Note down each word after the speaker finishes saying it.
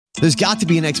There's got to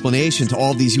be an explanation to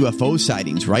all of these UFO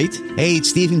sightings, right? Hey,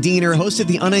 it's Stephen Diener, host of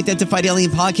the Unidentified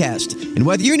Alien Podcast. And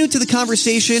whether you're new to the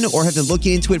conversation or have been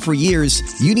looking into it for years,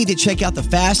 you need to check out the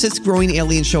fastest growing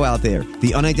alien show out there,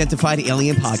 the Unidentified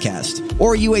Alien Podcast,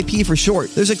 or UAP for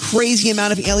short. There's a crazy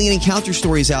amount of alien encounter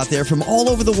stories out there from all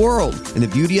over the world. And the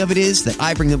beauty of it is that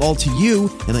I bring them all to you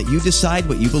and let you decide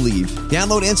what you believe.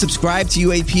 Download and subscribe to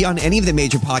UAP on any of the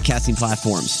major podcasting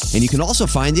platforms. And you can also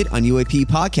find it on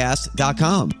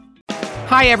UAPpodcast.com.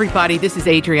 Hi, everybody. This is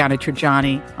Adriana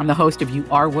Trajani. I'm the host of You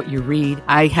Are What You Read.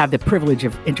 I have the privilege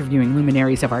of interviewing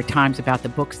luminaries of our times about the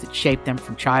books that shaped them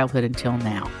from childhood until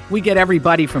now. We get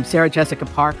everybody from Sarah Jessica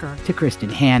Parker to Kristen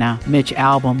Hanna, Mitch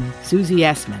Albom, Susie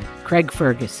Essman, Craig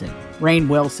Ferguson, Rainn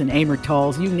Wilson, Amor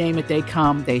Tolls, you name it, they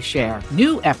come, they share.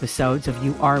 New episodes of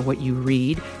You Are What You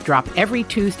Read drop every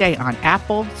Tuesday on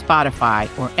Apple, Spotify,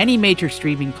 or any major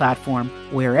streaming platform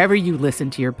wherever you listen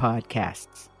to your podcasts.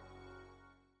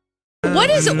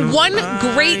 What is one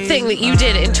great thing that you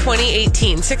did in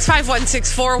 2018?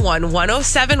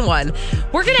 651-641-1071.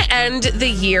 We're going to end the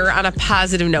year on a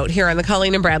positive note here on the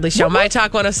Colleen and Bradley Show. My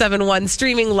Talk 1071,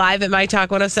 streaming live at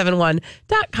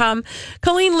mytalk1071.com.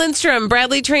 Colleen Lindstrom,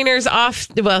 Bradley Trainer's off.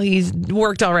 Well, he's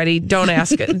worked already. Don't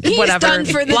ask. Whatever. Done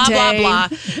for the blah, day. blah,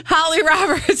 blah. Holly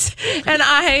Roberts and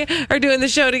I are doing the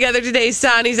show together today.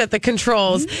 Sonny's at the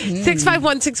controls.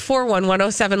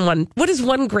 651-641-1071. What is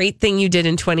one great thing you did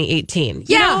in 2018?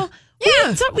 Yeah.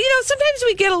 Sometimes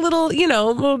we get a little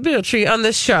bitchy on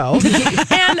this show.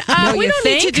 And we don't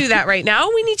need to do that right now.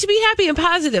 We need to be happy and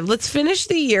positive. Let's finish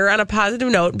the year on a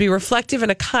positive note, be reflective in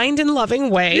a kind and loving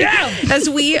way as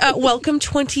we welcome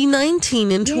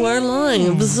 2019 into our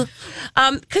lives.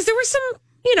 Because there were some,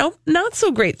 not so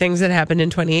great things that happened in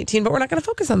 2018, but we're not going to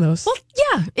focus on those. Well,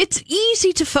 yeah, it's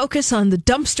easy to focus on the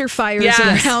dumpster fires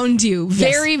around you.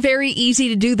 Very, very easy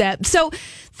to do that. So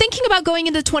thinking about going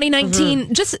into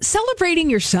 2019, just celebrating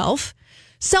yourself,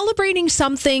 celebrating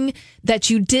something that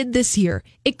you did this year.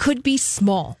 It could be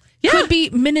small. It could be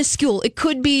minuscule. It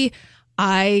could be,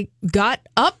 I got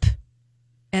up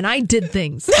and I did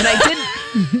things. And I did.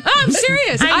 I'm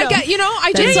serious. I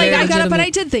got up and I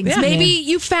did things. Yeah. Maybe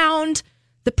you found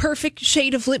the perfect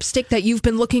shade of lipstick that you've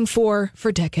been looking for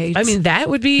decades. I mean, that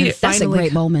would be... That's a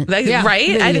great moment. Right?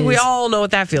 Really I think we all know what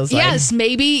that feels like. Yes,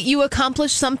 maybe you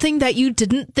accomplished something that you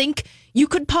didn't think you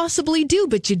could possibly do,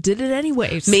 but you did it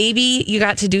anyways. Maybe you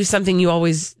got to do something you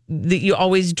always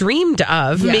dreamed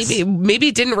of. Yes. Maybe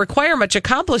it didn't require much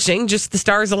accomplishing, just the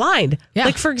stars aligned. Yeah.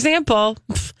 Like, for example...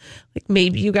 Like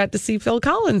maybe you got to see Phil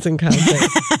Collins in concert.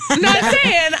 I'm not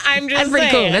saying. I'm just That's pretty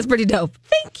saying. cool. That's pretty dope.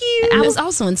 Thank you. I was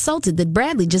also insulted that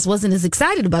Bradley just wasn't as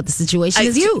excited about the situation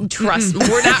as you. Trust me,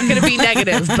 we're not going to be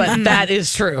negative, but that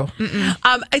is true.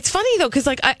 It's funny though, because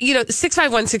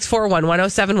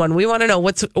 651-641-1071. We want to know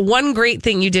what's one great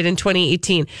thing you did in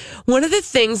 2018. One of the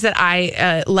things that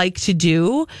I like to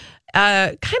do.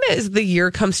 Kind of as the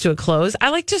year comes to a close,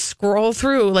 I like to scroll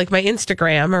through like my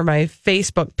Instagram or my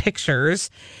Facebook pictures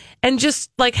and just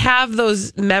like have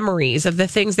those memories of the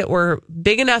things that were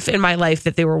big enough in my life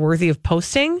that they were worthy of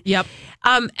posting. Yep.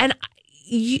 And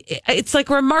it's like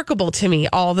remarkable to me,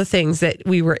 all the things that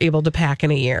we were able to pack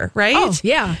in a year, right? Oh,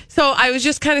 yeah. So I was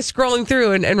just kind of scrolling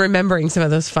through and remembering some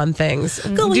of those fun things.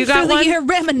 Going you got through one? the year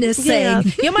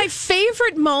reminiscing. Yeah. My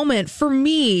favorite moment for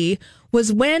me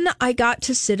was when I got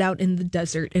to sit out in the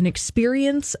desert and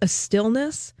experience a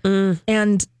stillness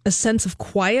and a sense of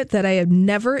quiet that I have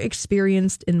never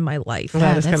experienced in my life.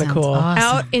 That is kind of cool. Awesome.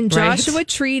 Out in Joshua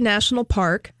Tree National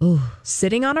Park,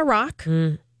 sitting on a rock.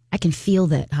 I can feel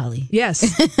that, Holly. Yes.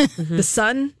 The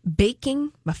sun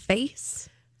baking my face.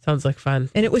 Sounds like fun.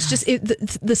 And it was just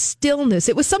the stillness.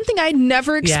 It was something I'd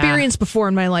never experienced before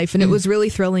in my life. And it was really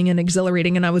thrilling and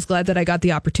exhilarating. And I was glad that I got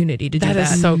the opportunity to do that.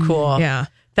 That is so cool. Yeah.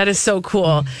 That is so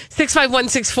cool.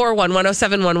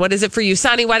 651-641-1071. What is it for you?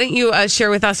 Sonny, why don't you share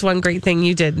with us one great thing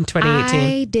you did in 2018?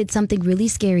 I did something really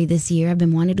scary this year. I've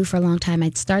been wanting to do for a long time.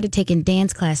 I started taking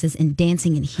dance classes and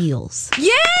dancing in heels.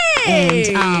 Yay!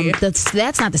 And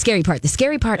that's not the scary part. The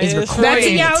scary part is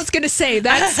recording it. I was going to say,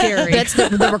 that's scary. That's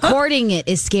the recording it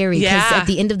is scary. Because Yeah. at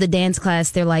the end of the dance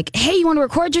class, they're like, hey, you want to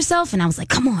record yourself? And I was like,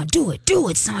 come on, do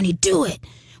it, Sonny, do it.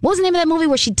 What was the name of that movie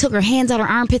where she took her hands out her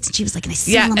armpits and she was like, "Can I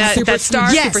see on my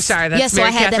Superstar? Yes. Superstar. That's yes, so Mary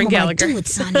I had Catherine that moment. Gallagher. Like, do it,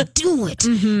 Sonny, do it.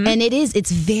 And it's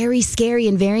very scary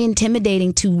and very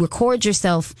intimidating to record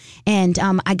yourself. And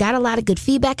I got a lot of good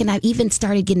feedback, and I even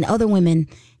started getting other women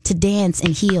to dance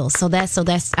in heels. So that's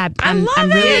I'm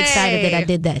really excited that I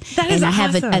did that. That is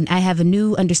awesome. I have a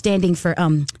new understanding for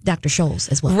Dr. Scholl's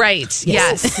as well. Right.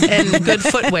 Yes. And good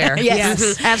footwear.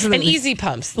 Yes. Absolutely. And easy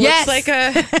pumps. Yes.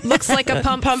 Looks like a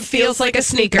pump feels like a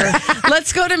sneaker.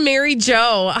 Let's go to Mary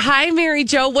Jo. Hi, Mary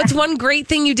Jo. What's one great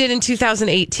thing you did in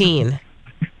 2018?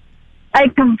 I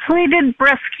completed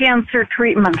breast cancer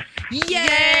treatment.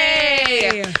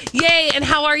 Yay! And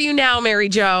how are you now, Mary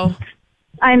Jo?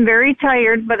 I'm very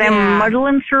tired, but I'm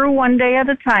muddling through one day at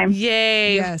a time.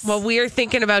 Yay. Yes. Well, we are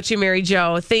thinking about you, Mary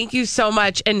Jo. Thank you so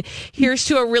much. And here's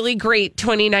to a really great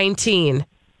 2019.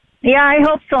 Yeah, I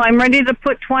hope so. I'm ready to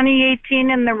put 2018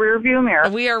 in the rearview mirror.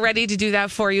 We are ready to do that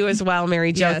for you as well,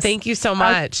 Mary Jo. Yes. Thank you so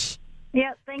much.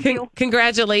 Yeah, thank you.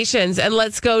 Congratulations. And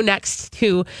let's go next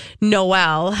to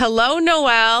Noelle. Hello,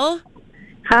 Noelle.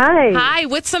 Hi.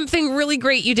 What's something really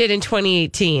great you did in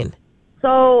 2018?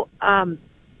 So,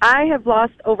 I have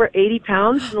lost over 80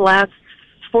 pounds in the last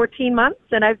 14 months,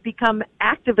 and I've become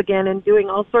active again and doing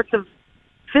all sorts of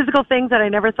physical things that I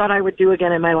never thought I would do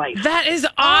again in my life. That is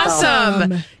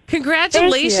awesome.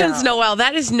 Congratulations, Noelle.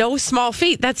 That is no small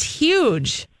feat. That's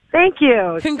huge. Thank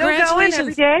you.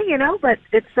 Congratulations. Still going every day, but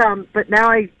it's but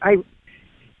now I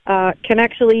can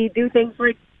actually do things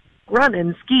like run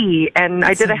and ski, and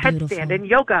I did a headstand and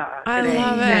yoga. I today.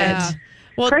 love it.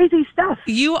 Well, crazy stuff.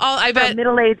 I bet,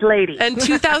 middle-aged lady. And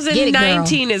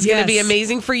 2019 is going to be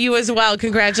amazing for you as well.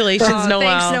 Congratulations, Noelle.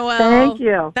 Thanks, Noelle. Thank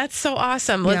you. That's so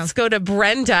awesome. Let's go to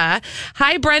Brenda.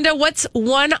 Hi, Brenda. What's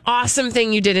one awesome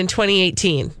thing you did in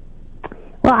 2018?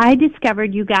 Well, I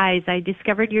discovered you guys. I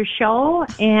discovered your show,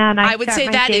 and I would say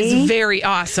that is very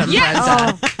awesome,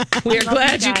 Brenda. We're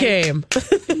glad you came.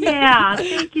 Yeah,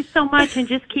 thank you so much, and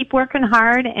just keep working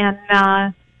hard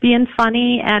and being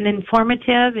funny and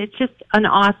informative. It's just an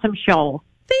awesome show.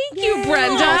 Thank you,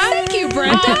 Brenda.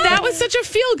 That was such a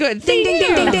feel good. Thank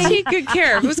you. Take good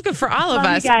care. It was good for all of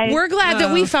us. We're glad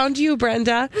that we found you,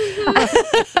 Brenda.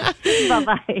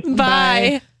 Bye-bye.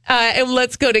 Bye. And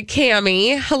let's go to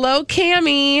Cammie. Hello,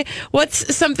 Cammie.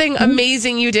 What's something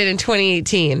amazing you did in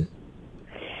 2018?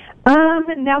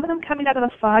 Now that I'm coming out of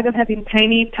the fog of having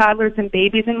tiny toddlers and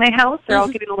babies in my house, they're all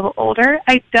getting a little older,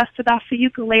 I dusted off the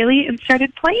ukulele and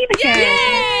started playing again.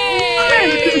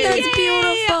 Yay! That's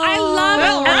beautiful. I love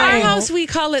it. At our house, we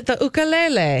call it the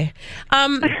ukulele,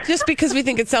 just because we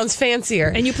think it sounds fancier.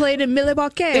 And you play it in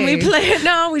Milwaukee. And we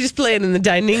just play it in the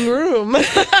dining room.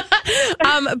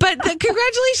 But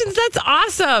congratulations, that's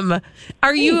awesome.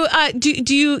 Are you are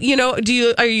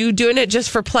you doing it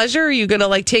just for pleasure? Are you going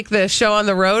to take the show on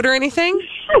the road or anything?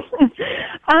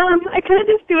 I kind of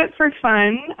just do it for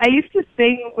fun. I used to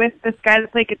sing with this guy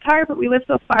that played guitar, but we live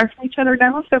so far from each other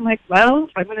now, so I'm like, well,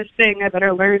 if I'm going to sing, I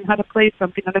better learn how to play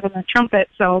something other than the trumpet.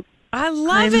 So I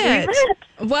love it.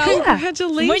 Well,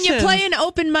 congratulations. When you play an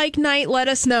open mic night, let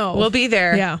us know. We'll be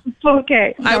there. Yeah.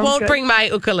 Okay. I won't bring my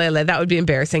ukulele. That would be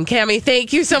embarrassing. Cammie,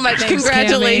 thank you so much. Thanks,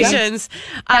 congratulations.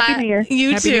 Happy New Year.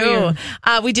 You Happy too. New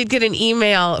Year. We did get an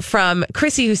email from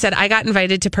Chrissy who said, I got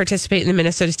invited to participate in the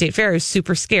Minnesota State Fair. I was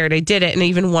super scared. I did it and I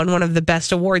even won one of the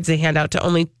best awards they hand out to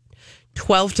only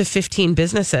 12 to 15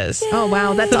 businesses. Oh,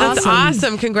 wow. That's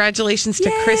awesome. Congratulations to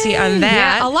Chrissy on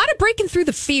that. Yeah, a lot of breaking through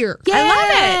the fear. I love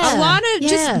it. A lot of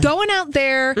just going out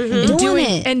there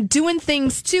and doing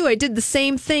things too. I did the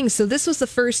same thing. So this was the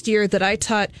first year that I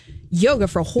taught yoga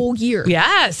for a whole year.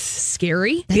 Yes.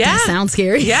 Scary. That does sound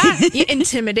scary. Yeah.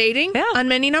 Intimidating on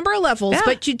many number of levels,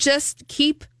 but you just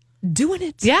keep doing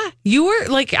it. Yeah. You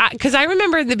were because I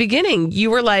remember in the beginning, you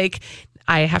were like,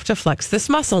 I have to flex this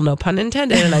muscle, no pun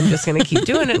intended, and I'm just going to keep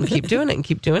doing it and keep doing it and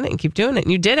keep doing it and keep doing it.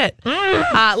 And you did it.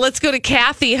 Let's go to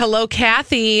Kathy. Hello,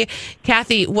 Kathy.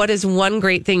 Kathy, what is one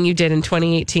great thing you did in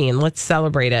 2018? Let's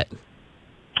celebrate it.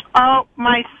 Oh,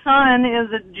 my son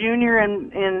is a junior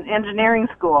in engineering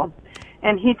school,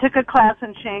 and he took a class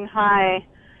in Shanghai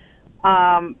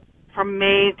from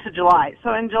May to July.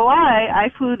 So in July, I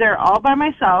flew there all by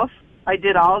myself. I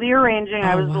did all the arranging.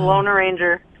 I was the lone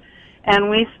arranger.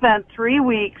 And we spent 3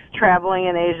 weeks traveling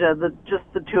in Asia, just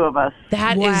the two of us.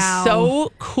 That is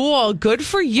so cool. Good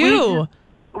for you.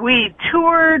 We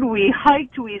toured, we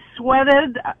hiked, we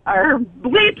sweated our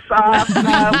bleeps off.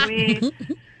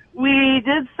 We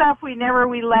did stuff we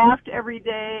laughed every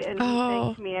day, and he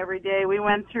thanked me every day. We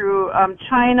went through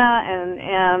China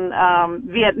and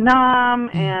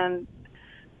Vietnam and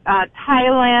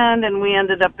Thailand, and we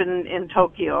ended up in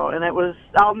Tokyo, and it was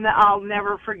I'll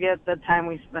never forget the time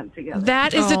we spent together.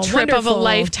 That is a trip of a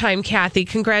lifetime, Kathy.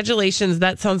 Congratulations.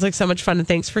 That sounds like so much fun, and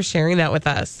thanks for sharing that with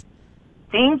us.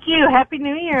 Thank you. Happy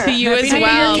New Year. To you Happy as New Year,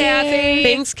 well. Kathy.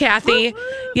 Thanks, Kathy.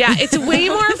 Yeah, it's way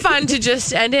more fun to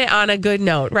just end it on a good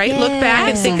note, right? Look back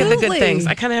and think of the good things.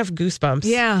 I kind of have goosebumps.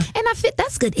 Yeah. And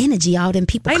that's good energy out in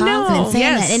people I calling know, and saying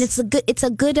yes. that. And it's a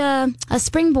good a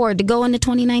springboard to go into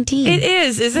 2019. It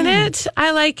is, isn't it?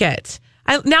 I like it.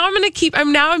 I'm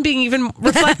being even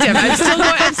reflective. I'm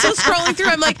still scrolling through.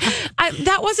 I'm like,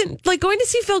 that wasn't like going to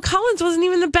see Phil Collins wasn't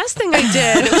even the best thing I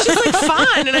did. It was just like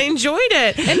fun and I enjoyed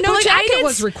it. And no jacket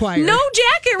was required. No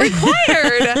jacket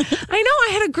required. I know. I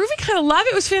had a groovy kind of love.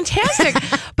 It was fantastic.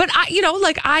 But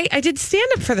I did stand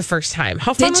up for the first time.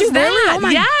 How fun Did was you that? really? Oh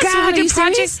my God,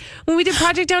 when we did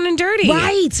Project Down and Dirty.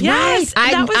 Right. Yes,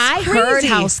 that was I heard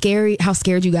how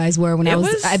scared you guys were when I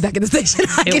was back in the station.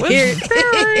 I could hear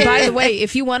it. By the way,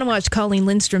 if you want to watch Colleen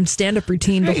Lindstrom's stand-up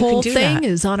routine, the whole thing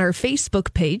is on our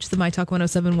Facebook page, the My Talk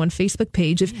 1071 Facebook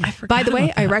page. By the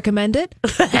way, I recommend it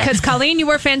because Colleen, you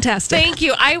were fantastic. Thank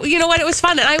you. You know what? It was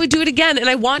fun, and I would do it again, and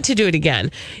I want to do it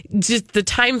again. Just the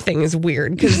time thing is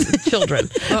weird because children.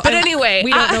 But anyway,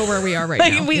 we don't know where we are right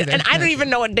now. And I don't even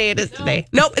know what day it is today.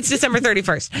 Nope, it's December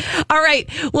 31st. All right.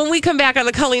 When we come back on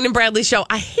the Colleen and Bradley Show,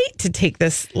 I hate to take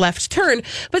this left turn,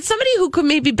 but somebody who could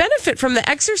maybe benefit from the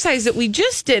exercise that we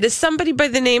just did is somebody by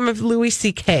the name of Louis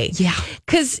C.K. Yeah.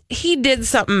 Because he did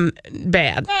something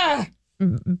bad.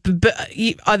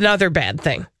 Another bad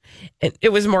thing.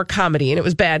 It was more comedy, and it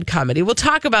was bad comedy. We'll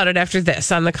talk about it after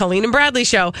this on the Colleen and Bradley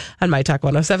Show on My Talk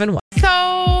 1071.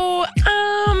 So,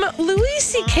 Louis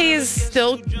C.K. is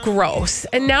still gross.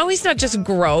 And now he's not just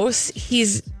gross,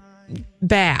 he's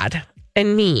bad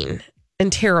and mean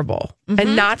and terrible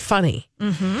and not funny.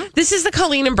 This is the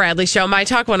Colleen and Bradley Show, My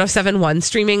Talk 1071,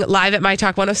 streaming live at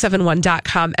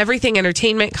MyTalk1071.com. Everything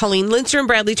Entertainment. Colleen Lindstrom,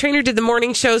 Bradley Traynor did the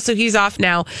morning show, so he's off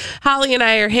now. Holly and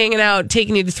I are hanging out,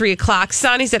 taking you to 3 o'clock.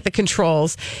 Sonny's at the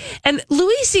controls. And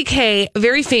Louis C.K.,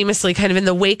 very famously, kind of in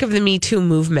the wake of the Me Too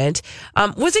movement,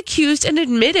 was accused and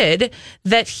admitted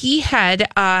that he had,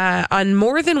 on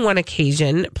more than one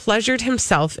occasion, pleasured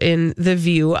himself in the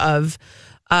view of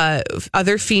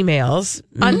other females,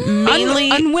 mainly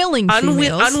unwilling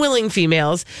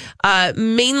females,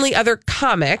 mainly other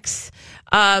comics,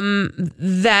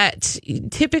 that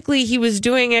typically he was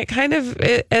doing it kind of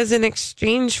as an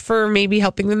exchange for maybe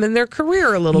helping them in their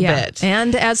career a little bit.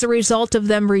 And as a result of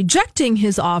them rejecting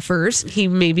his offers, he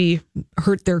maybe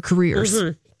hurt their careers.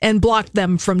 And blocked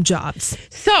them from jobs.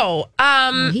 So,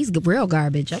 he's real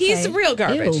garbage. Okay. He's real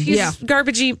garbage. Ew. He's Yeah.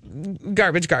 garbage. Ew.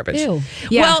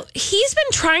 Yeah. Well, he's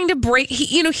been trying to break.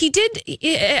 He did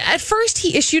at first.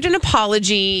 He issued an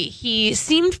apology. He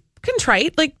seemed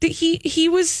contrite, like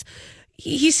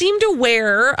he seemed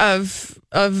aware of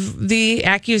the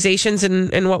accusations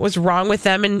and what was wrong with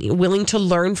them, and willing to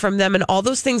learn from them, and all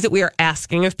those things that we are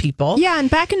asking of people. Yeah, and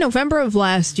back in November of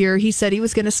last year, he said he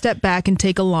was going to step back and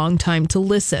take a long time to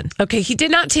listen. Okay, he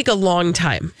did not take a long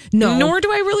time. No. Nor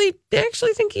do I really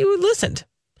actually think he listened.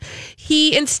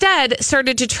 He instead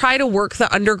started to try to work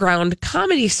the underground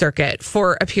comedy circuit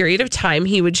for a period of time.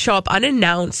 He would show up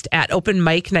unannounced at open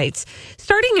mic nights,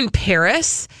 starting in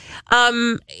Paris.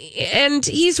 And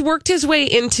he's worked his way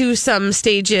into some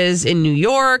stages in New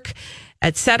York,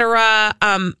 etc.,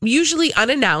 usually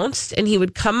unannounced. And he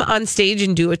would come on stage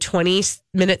and do a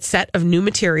 20-minute set of new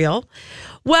material.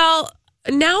 Well,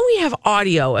 now we have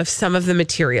audio of some of the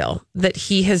material that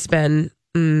he has been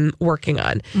working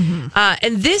on.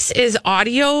 And this is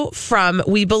audio from,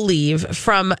 we believe,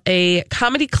 from a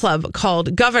comedy club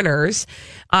called Governors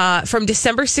from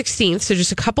December 16th, so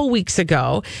just a couple weeks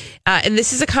ago. And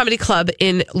this is a comedy club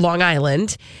in Long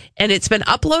Island, and it's been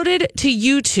uploaded to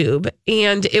YouTube,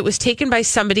 and it was taken by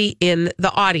somebody in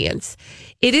the audience.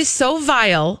 It is so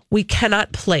vile, we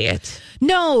cannot play it.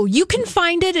 No, you can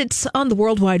find it. It's on the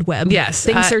World Wide Web. Yes.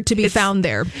 Things are to be found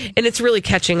there. And it's really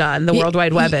catching on. The World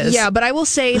Wide Web is. Yeah, but I will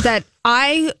say that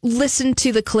I listened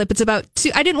to the clip. It's about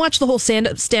I didn't watch the whole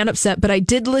stand-up set, but I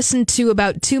did listen to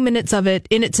about 2 minutes of it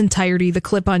in its entirety, the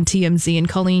clip on TMZ. And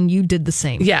Colleen, you did the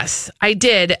same. Yes, I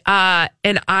did.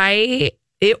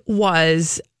 It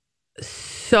was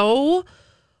so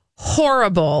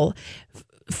horrible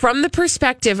from the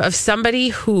perspective of somebody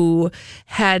who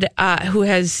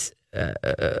has had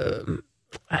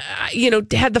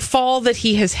the fall that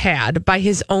he has had by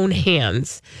his own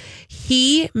hands.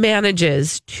 He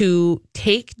manages to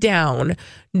take down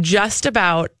just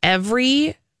about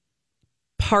every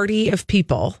party of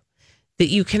people that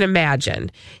you can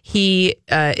imagine. He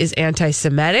is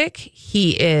anti-Semitic.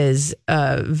 He is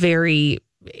very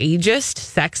ageist,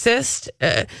 sexist,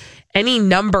 any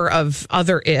number of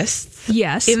other ists.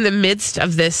 Yes. In the midst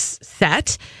of this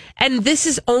set. And this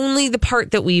is only the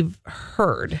part that we've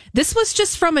heard. This was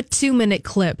just from a 2-minute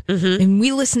clip, and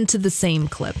we listened to the same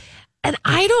clip. And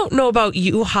I don't know about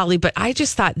you, Holly, but I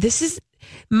just thought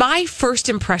my first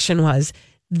impression was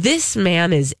this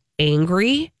man is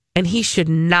angry and he should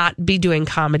not be doing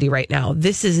comedy right now.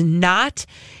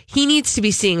 He needs to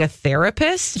be seeing a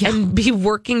therapist and be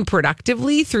working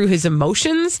productively through his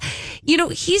emotions.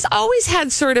 He's always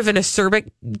had sort of an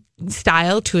acerbic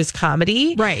style to his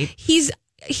comedy. Right.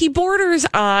 He borders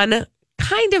on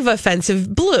kind of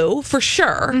offensive blue for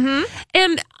sure. Mm-hmm.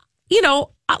 And,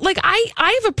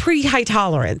 I have a pretty high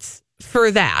tolerance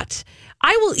for that.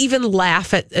 I will even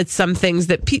laugh at some things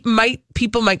that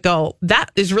people might go, that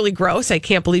is really gross. I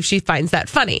can't believe she finds that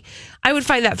funny. I would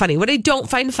find that funny. What I don't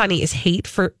find funny is hate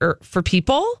for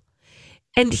people.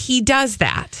 And he does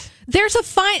that. There's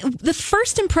the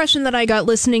first impression that I got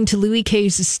listening to Louis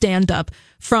K's stand-up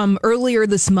from earlier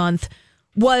this month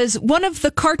was one of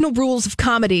the cardinal rules of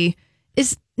comedy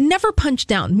is never punch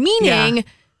down, meaning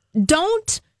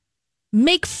don't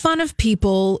make fun of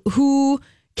people who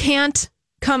can't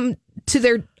come to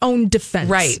their own defense.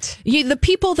 Right. The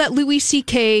people that Louis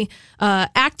C.K.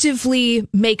 Actively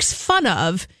makes fun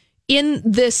of in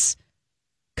this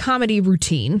comedy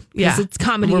routine. Yeah. It's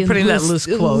comedy. We're putting that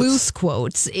loose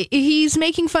quotes. He's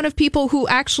making fun of people who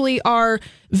actually are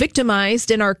victimized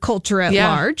in our culture at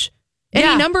large.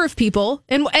 Any number of people.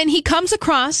 And he comes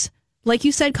across, like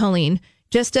you said, Colleen,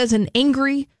 just as an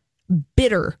angry,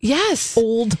 bitter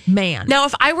old man. Now,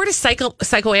 if I were to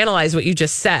psychoanalyze what you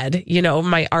just said,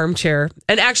 my armchair,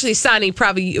 and actually Sonny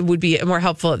probably would be more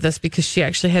helpful at this because she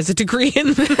actually has a degree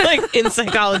in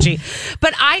psychology.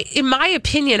 But in my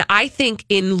opinion, I think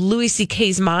in Louis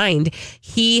C.K.'s mind,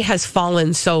 he has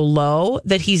fallen so low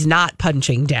that he's not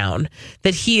punching down,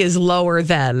 that he is lower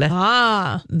than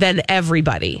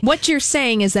everybody. What you're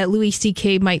saying is that Louis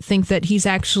C.K. might think that he's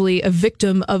actually a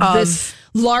victim of this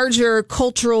larger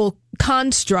cultural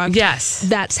construct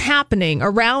that's happening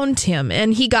around him.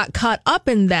 And he got caught up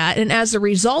in that. And as a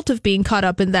result of being caught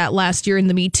up in that last year in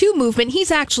the Me Too movement,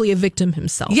 he's actually a victim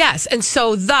himself. Yes. And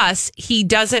so thus, he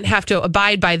doesn't have to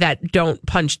abide by that don't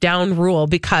punch down rule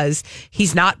because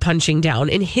he's not punching down.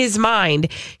 In his mind,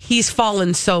 he's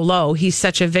fallen so low. He's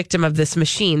such a victim of this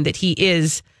machine that he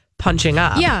is punching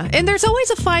up. Yeah. And there's always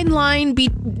a fine line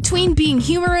between being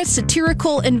humorous,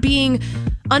 satirical, and being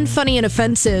unfunny and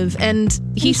offensive, and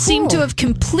he seemed to have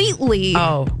completely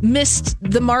missed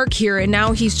the mark here, and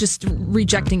now he's just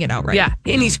rejecting it outright. Yeah,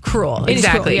 and he's cruel.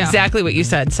 Exactly what you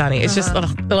said, Sonny. It's just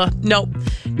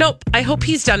nope. I hope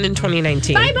he's done in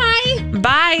 2019.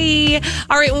 Bye.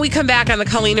 All right, when we come back on the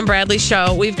Colleen and Bradley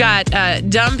show, we've got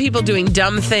dumb people doing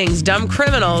dumb things, dumb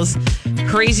criminals,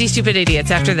 crazy stupid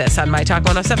idiots. After this on My Talk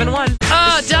 107.1.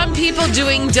 Dumb people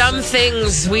doing dumb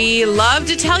things. We love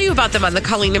to tell you about them on the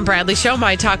Colleen and Bradley show.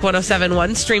 My Talk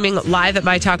 107.1, streaming live at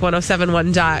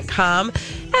mytalk1071.com.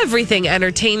 Everything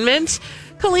entertainment.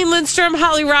 Colleen Lindstrom,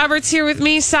 Holly Roberts here with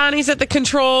me. Sonny's at the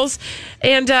controls.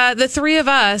 And the three of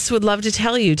us would love to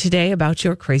tell you today about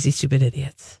your crazy, stupid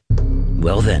idiots.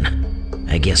 Well then,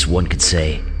 I guess one could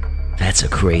say, that's a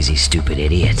crazy, stupid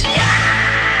idiot.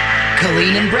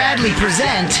 Colleen and Bradley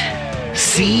present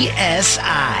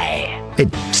CSI. It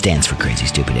stands for Crazy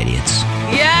Stupid Idiots.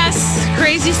 Yes,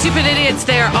 crazy stupid idiots.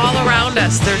 They're all around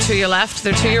us. They're to your left,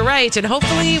 they're to your right. And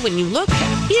hopefully when you look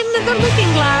in the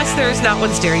looking glass, there's not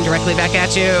one staring directly back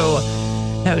at you.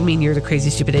 That would mean you're the crazy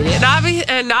stupid idiot.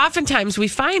 And oftentimes we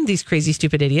find these crazy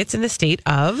stupid idiots in the state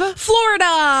of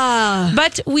Florida.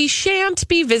 But we shan't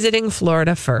be visiting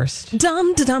Florida first.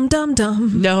 Dum, dum, dum,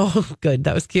 dum. No, good.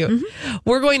 That was cute. Mm-hmm.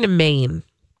 We're going to Maine.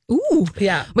 Ooh.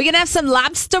 Yeah. We're going to have some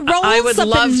lobster rolls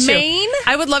Maine.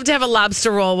 I would love to have a lobster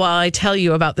roll while I tell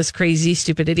you about this crazy,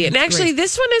 stupid idiot. And actually,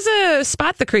 this one is a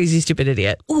spot the crazy, stupid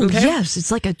idiot. Oh, okay? Yes. It's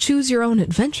like a choose your own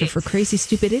adventure for crazy,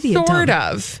 stupid idiot. Sort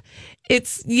of.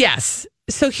 Yes.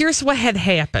 So here's what had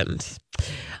happened.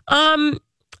 A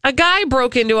guy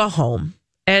broke into a home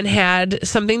and had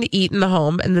something to eat in the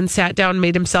home and then sat down,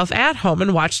 made himself at home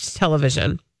and watched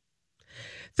television.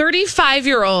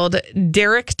 35-year-old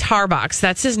Derek Tarbox,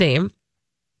 that's his name.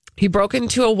 He broke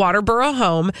into a Waterboro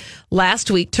home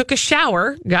last week, took a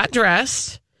shower, got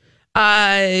dressed.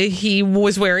 He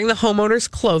was wearing the homeowner's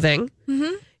clothing.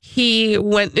 Mm-hmm. He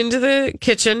went into the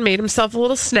kitchen, made himself a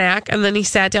little snack, and then he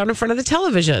sat down in front of the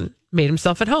television, made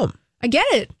himself at home. I get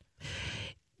it.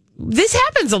 This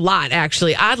happens a lot,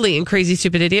 actually, oddly, in Crazy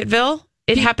Stupid Idiotville.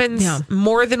 It happens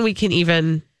more than we can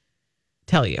even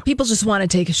tell you. People just want to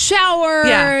take a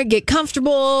shower, get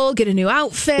comfortable, get a new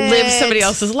outfit, live somebody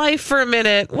else's life for a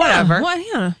minute, whatever.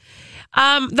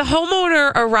 The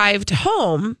homeowner arrived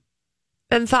home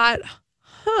and thought,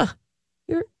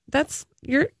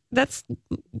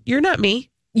 you're not me.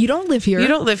 You don't live here. You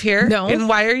don't live here. No. And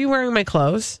why are you wearing my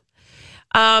clothes?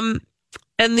 And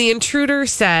the intruder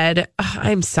said,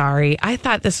 I'm sorry. I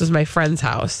thought this was my friend's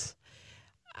house.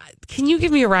 Can you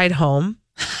give me a ride home?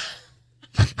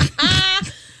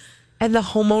 And the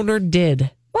homeowner did.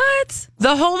 What?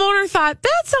 The homeowner thought,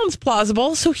 that sounds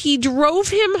plausible. So he drove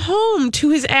him home to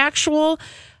his actual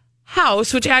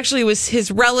house, which actually was his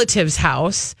relative's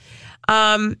house.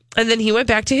 And then he went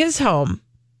back to his home.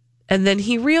 And then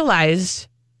he realized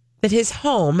that his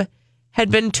home had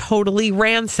been totally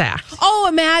ransacked. Oh,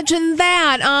 imagine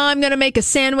that. I'm going to make a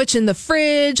sandwich in the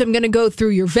fridge. I'm going to go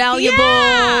through your valuables.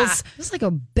 Yeah. It's like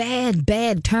a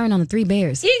bad turn on the Three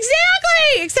Bears.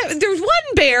 Exactly. Except there was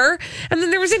one bear, and then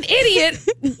there was an idiot,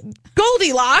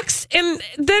 Goldilocks, and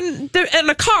then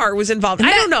a car was involved.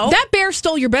 I don't know. That bear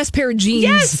stole your best pair of jeans.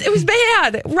 Yes, it was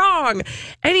bad. Wrong.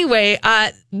 Anyway,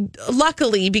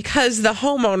 luckily, because the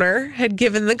homeowner had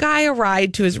given the guy a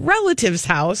ride to his relative's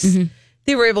house,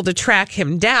 they were able to track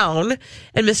him down.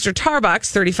 And Mr.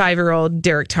 Tarbucks, 35-year-old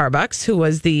Derek Tarbucks, who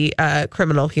was the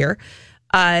criminal here,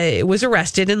 was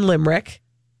arrested in Limerick.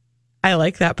 I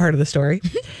like that part of the story.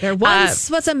 There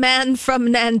once was a man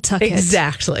from Nantucket.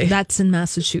 Exactly. That's in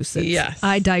Massachusetts. Yes.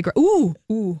 I digress. Ooh.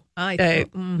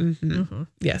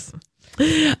 Yes.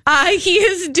 He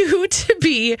is due to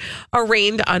be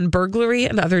arraigned on burglary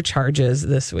and other charges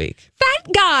this week. That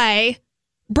guy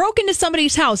broke into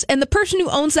somebody's house, and the person who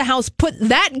owns the house put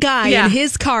that guy in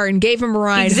his car and gave him a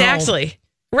ride Exactly. home.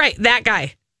 Right. That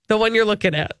guy. The one you're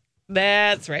looking at.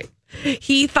 That's right.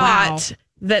 He thought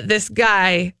that this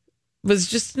guy was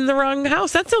just in the wrong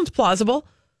house. That sounds plausible.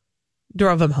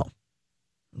 Drove him home.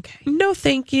 Okay. No,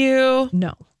 thank you.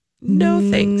 No,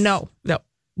 thanks. No.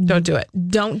 Don't do it.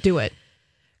 Don't do it.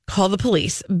 Call the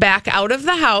police. Back out of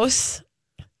the house.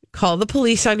 Call the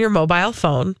police on your mobile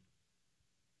phone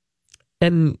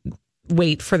and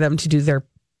wait for them to do their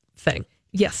thing.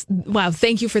 Yes. Wow.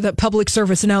 Thank you for the public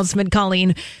service announcement,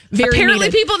 Colleen. Apparently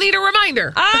needed. people need a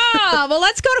reminder. Well,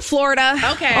 let's go to Florida.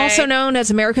 Okay. Also known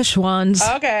as America's Schwans.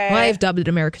 Okay. Well, I've dubbed it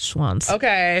America's Schwans.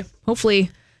 Okay.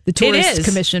 Hopefully the Tourist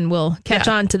Commission will catch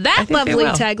on to that lovely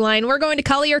tagline. We're going to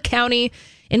Collier County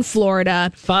in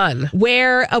Florida. Fun.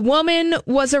 Where a woman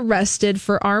was arrested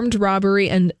for armed robbery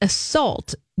and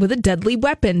assault with a deadly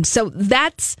weapon. So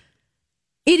that's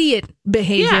idiot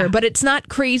behavior, but it's not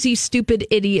crazy, stupid,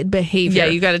 idiot behavior.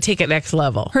 Yeah, you got to take it next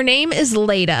level. Her name is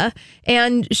Leda,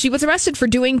 and she was arrested for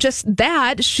doing just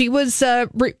that. She was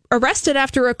arrested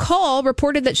after a call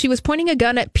reported that she was pointing a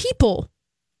gun at people.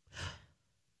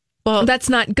 Well, that's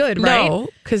not good, right? No,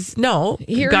 because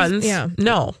guns. Yeah.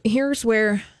 No. Here's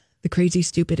where the crazy,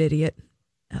 stupid, idiot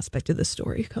aspect of the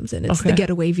story comes in. It's the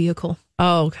getaway vehicle.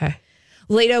 Oh, okay.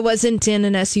 Leda wasn't in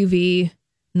an SUV,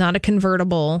 not a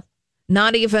convertible.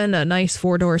 Not even a nice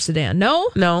 4-door sedan.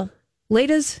 No.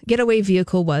 Leda's getaway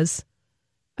vehicle was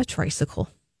a tricycle.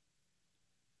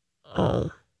 Oh.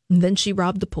 And then she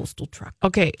robbed the postal truck.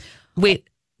 Okay. Wait.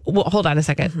 Well, hold on a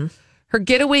second. Mm-hmm. Her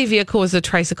getaway vehicle was a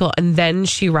tricycle, and then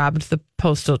she robbed the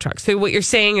postal truck. So what you're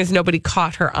saying is nobody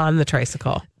caught her on the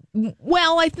tricycle.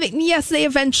 Well, I think, yes, they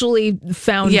eventually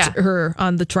found her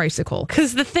on the tricycle.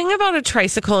 Because the thing about a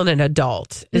tricycle and an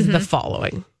adult is the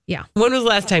following. Yeah. When was the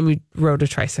last time you rode a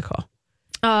tricycle?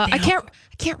 I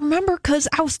can't remember because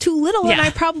I was too little and I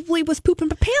probably was pooping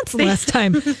my pants the last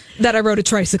time that I rode a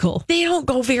tricycle. They don't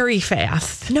go very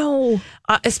fast. No.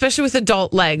 Especially with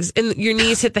adult legs and your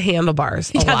knees hit the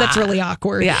handlebars. That's really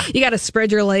awkward. Yeah. You got to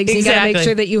spread your legs. Exactly. You got to make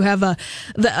sure that you have a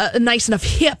nice enough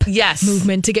hip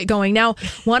movement to get going. Now,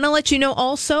 want to let you know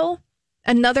also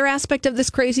another aspect of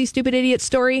this crazy, stupid, idiot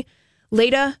story.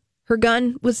 Leda, her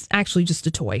gun was actually just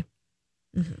a toy.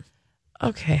 Mm-hmm.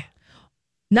 Okay.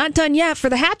 Not done yet for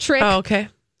the hat trick. Oh, okay.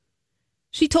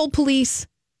 She told police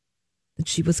that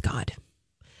she was God.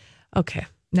 Okay.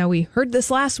 Now, we heard this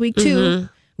last week, too,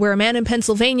 where a man in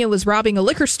Pennsylvania was robbing a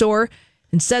liquor store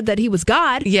and said that he was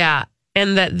God. Yeah.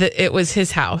 And that it was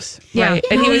his house, right?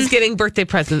 And he was getting birthday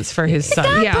presents for his son.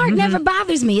 The God part never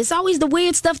bothers me. It's always the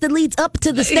weird stuff that leads up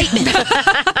to the statement.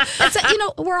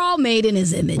 We're all made in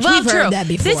his image. Well, We've heard that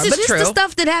before. But it's the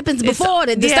stuff that happens before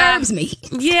that disturbs me.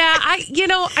 Yeah, I you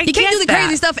can't do the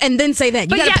crazy stuff and then say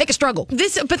that. You got to pick a struggle.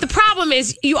 But the problem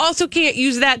is, you also can't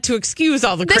use that to excuse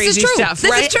all the crazy stuff.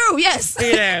 This is true. Yes.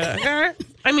 Yeah.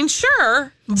 I mean,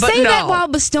 sure, but say that while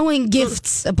bestowing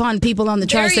gifts upon people on the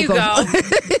tricycle.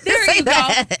 There you go.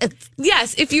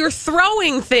 Yes, if you're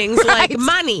throwing things like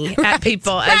money at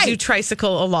people as you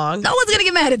tricycle along. No one's going to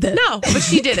get mad at that. No, but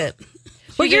she didn't.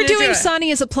 What you're doing,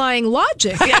 Sonny, is applying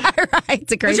logic. Right.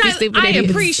 It's a crazy, stupid I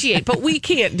idiot. appreciate, but we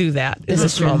can't do that in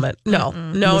this moment. No,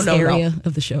 no, area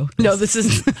of the show. No, this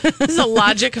is a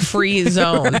logic-free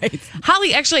zone. Right.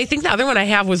 Holly, actually, I think the other one I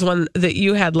have was one that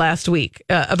you had last week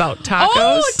about tacos.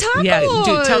 Oh, tacos! Yeah,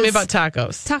 tell me about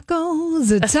tacos.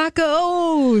 Tacos.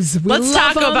 Let's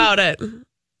talk about it.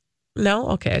 No?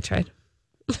 Okay, I tried.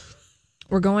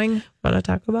 We're going. Want to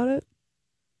talk about it?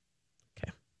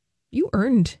 Okay. You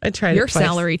earned your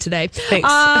salary today. Thanks.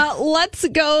 Let's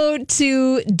go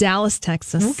to Dallas,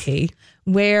 Texas. Okay.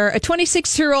 Where a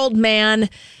 26-year-old man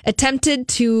attempted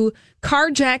to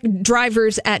carjack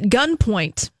drivers at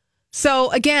gunpoint. So,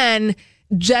 again,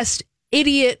 just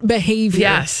idiot behavior.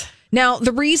 Yes. Now,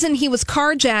 the reason he was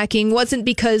carjacking wasn't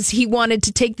because he wanted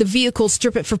to take the vehicle,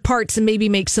 strip it for parts, and maybe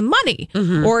make some money.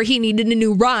 Mm-hmm. Or he needed a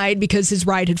new ride because his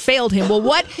ride had failed him. Well,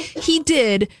 what he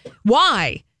did,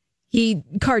 why he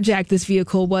carjacked this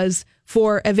vehicle, was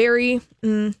for a very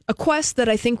a quest that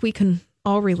I think we can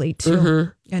all relate to.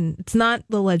 Mm-hmm. And it's not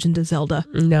The Legend of Zelda.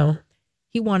 No.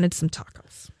 He wanted some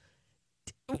tacos.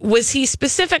 Was he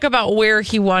specific about where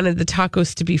he wanted the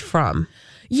tacos to be from?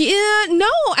 Yeah,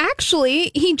 no, actually,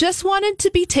 he just wanted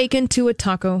to be taken to a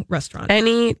taco restaurant.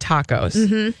 Any tacos.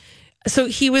 Mm-hmm. So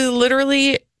he was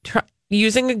literally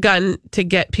using a gun to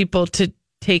get people to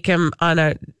take him on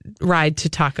a ride to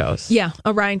tacos. Yeah,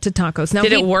 a ride to tacos. Now,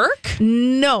 did it work?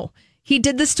 No. He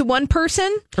did this to one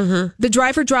person. Mm-hmm. The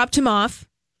driver dropped him off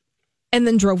and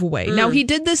then drove away. Now, he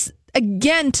did this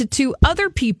again to two other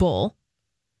people.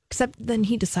 Except then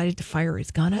he decided to fire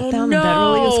his gun at them. No. And that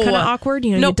really was kind of awkward.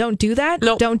 You know, you don't do that.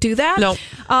 Nope. Don't do that. Nope.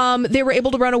 They were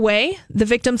able to run away, the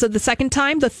victims of the second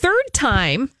time. The third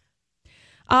time,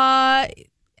 somebody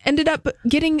ended up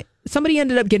getting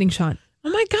shot. Oh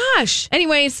my gosh.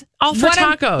 Anyways. All for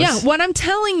tacos. What I'm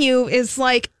telling you is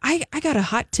I got a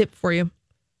hot tip for you.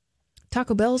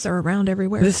 Taco Bells are around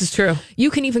everywhere. This is true.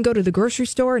 You can even go to the grocery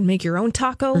store and make your own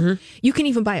taco. Mm-hmm. You can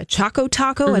even buy a Choco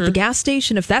Taco at the gas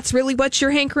station if that's really what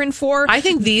you're hankering for. I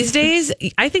think these days,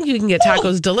 you can get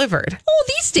tacos delivered. Oh,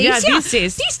 these days, yeah.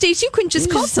 These days, you can just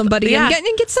call somebody and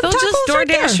get some tacos. They'll just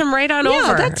DoorDash them right on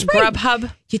over. That's right.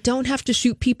 Grubhub. You don't have to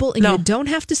shoot people and you don't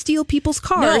have to steal people's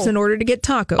cars in order to get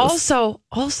tacos.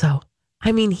 Also,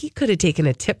 I mean, he could have taken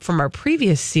a tip from our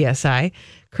previous CSI,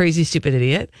 Crazy Stupid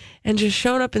Idiot, and just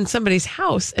shown up in somebody's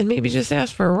house and maybe just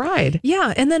asked for a ride.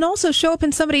 Yeah, and then also show up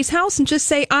in somebody's house and just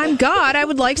say, I'm God, I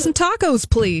would like some tacos,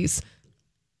 please.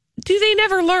 Do they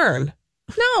never learn?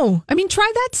 No. I mean,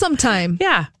 try that sometime.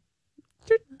 Yeah.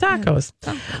 Tacos.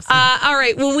 All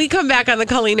right. When we come back on the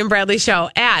Colleen and Bradley Show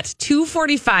at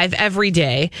 2:45 every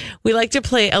day, we like to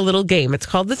play a little game. It's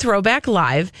called the Throwback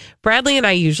Live. Bradley and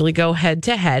I usually go head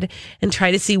to head and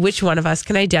try to see which one of us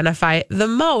can identify the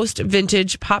most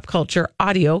vintage pop culture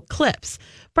audio clips.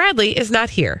 Bradley is not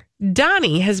here.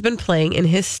 Donnie has been playing in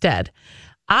his stead.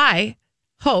 I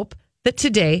hope that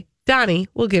today Donnie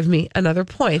will give me another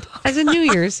point as a New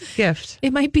Year's gift.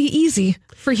 It might be easy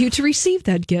for you to receive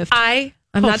that gift.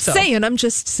 I'm not saying, I'm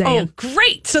just saying. Oh,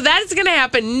 great. So that is going to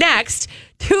happen next.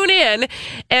 Tune in,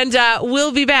 and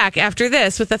we'll be back after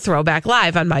this with a Throwback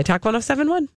Live on My Talk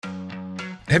 107.1.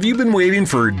 Have you been waiting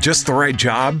for just the right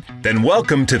job? Then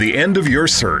welcome to the end of your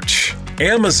search.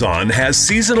 Amazon has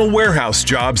seasonal warehouse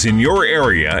jobs in your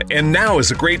area, and now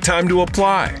is a great time to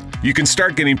apply. You can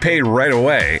start getting paid right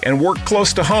away and work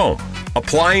close to home.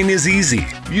 Applying is easy.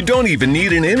 You don't even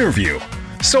need an interview.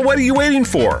 So what are you waiting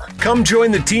for? Come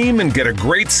join the team and get a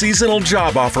great seasonal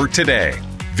job offer today.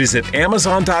 Visit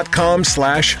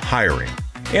Amazon.com/hiring.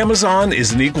 Amazon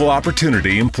is an equal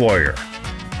opportunity employer.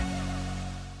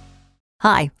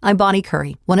 Hi, I'm Bonnie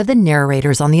Curry, one of the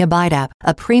narrators on the Abide app,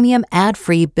 a premium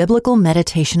ad-free biblical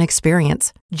meditation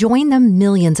experience. Join the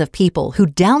millions of people who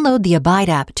download the Abide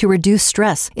app to reduce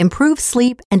stress, improve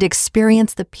sleep, and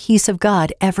experience the peace of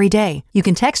God every day. You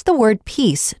can text the word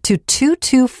peace to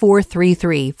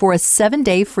 22433 for a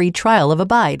 7-day free trial of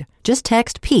Abide. Just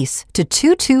text peace to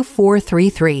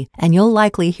 22433 and you'll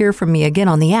likely hear from me again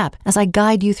on the app as I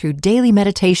guide you through daily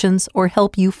meditations or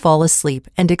help you fall asleep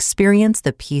and experience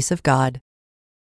the peace of God.